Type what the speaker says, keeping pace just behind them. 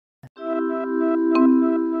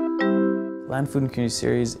Land, Food and Community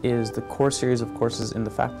Series is the core series of courses in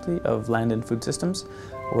the Faculty of Land and Food Systems,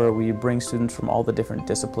 where we bring students from all the different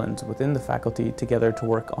disciplines within the faculty together to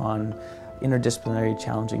work on interdisciplinary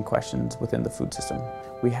challenging questions within the food system.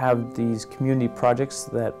 We have these community projects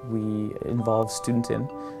that we involve students in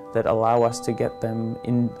that allow us to get them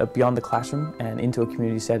beyond the classroom and into a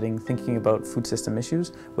community setting, thinking about food system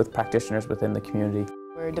issues with practitioners within the community.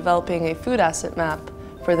 We're developing a food asset map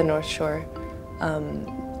for the North Shore.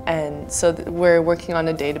 And so we're working on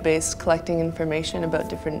a database collecting information about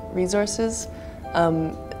different resources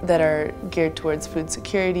that are geared towards food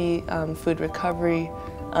security, food recovery,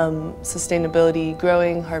 sustainability,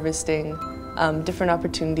 growing, harvesting, different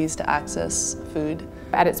opportunities to access food.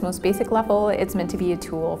 At its most basic level, it's meant to be a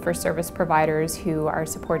tool for service providers who are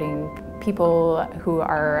supporting people who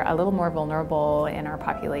are a little more vulnerable in our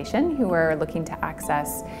population, who are looking to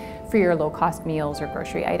access free or low-cost meals or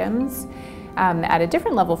grocery items. At a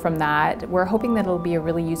different level from that, we're hoping that it'll be a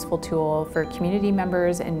really useful tool for community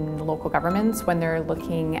members and local governments when they're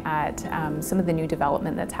looking at some of the new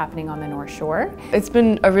development that's happening on the North Shore. It's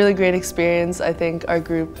been a really great experience. I think our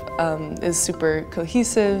group is super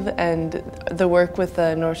cohesive, and the work with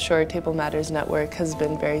the North Shore Table Matters Network has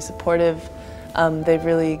been very supportive. They've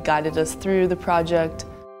really guided us through the project.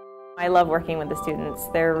 I love working with the students.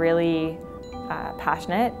 They're really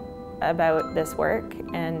passionate about this work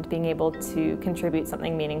and being able to contribute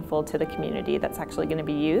something meaningful to the community that's actually going to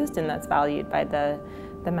be used and that's valued by the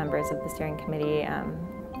members of the steering committee,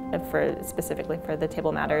 specifically for the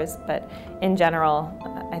Table Matters. But in general,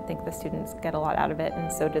 I think the students get a lot out of it,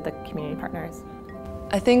 and so do the community partners.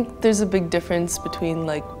 I think there's a big difference between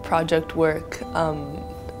project work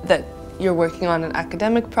that you're working on an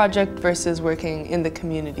academic project versus working in the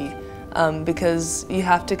community, because you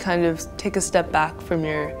have to kind of take a step back from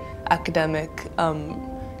your academic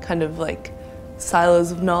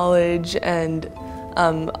silos of knowledge, and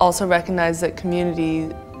also recognize that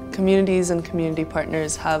communities and community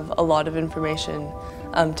partners have a lot of information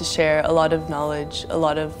to share, a lot of knowledge, a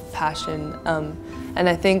lot of passion. And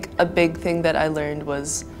I think a big thing that I learned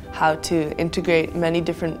was how to integrate many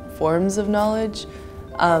different forms of knowledge,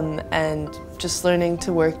 and just learning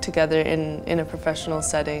to work together in a professional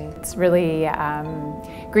setting. It's really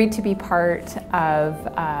great to be part of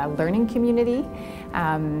a learning community,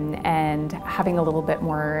 and having a little bit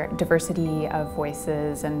more diversity of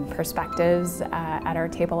voices and perspectives at our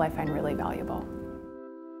table I find really valuable.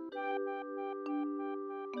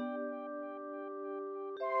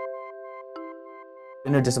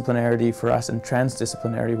 Interdisciplinarity for us and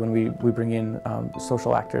transdisciplinarity when we bring in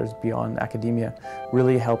social actors beyond academia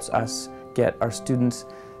really helps us get our students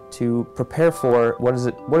to prepare for what is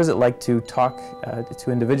it like to talk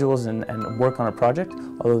to individuals and work on a project,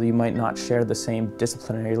 although you might not share the same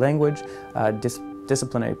disciplinary language,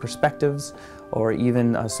 disciplinary perspectives, or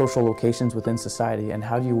even social locations within society, and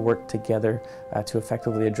how do you work together to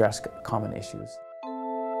effectively address common issues.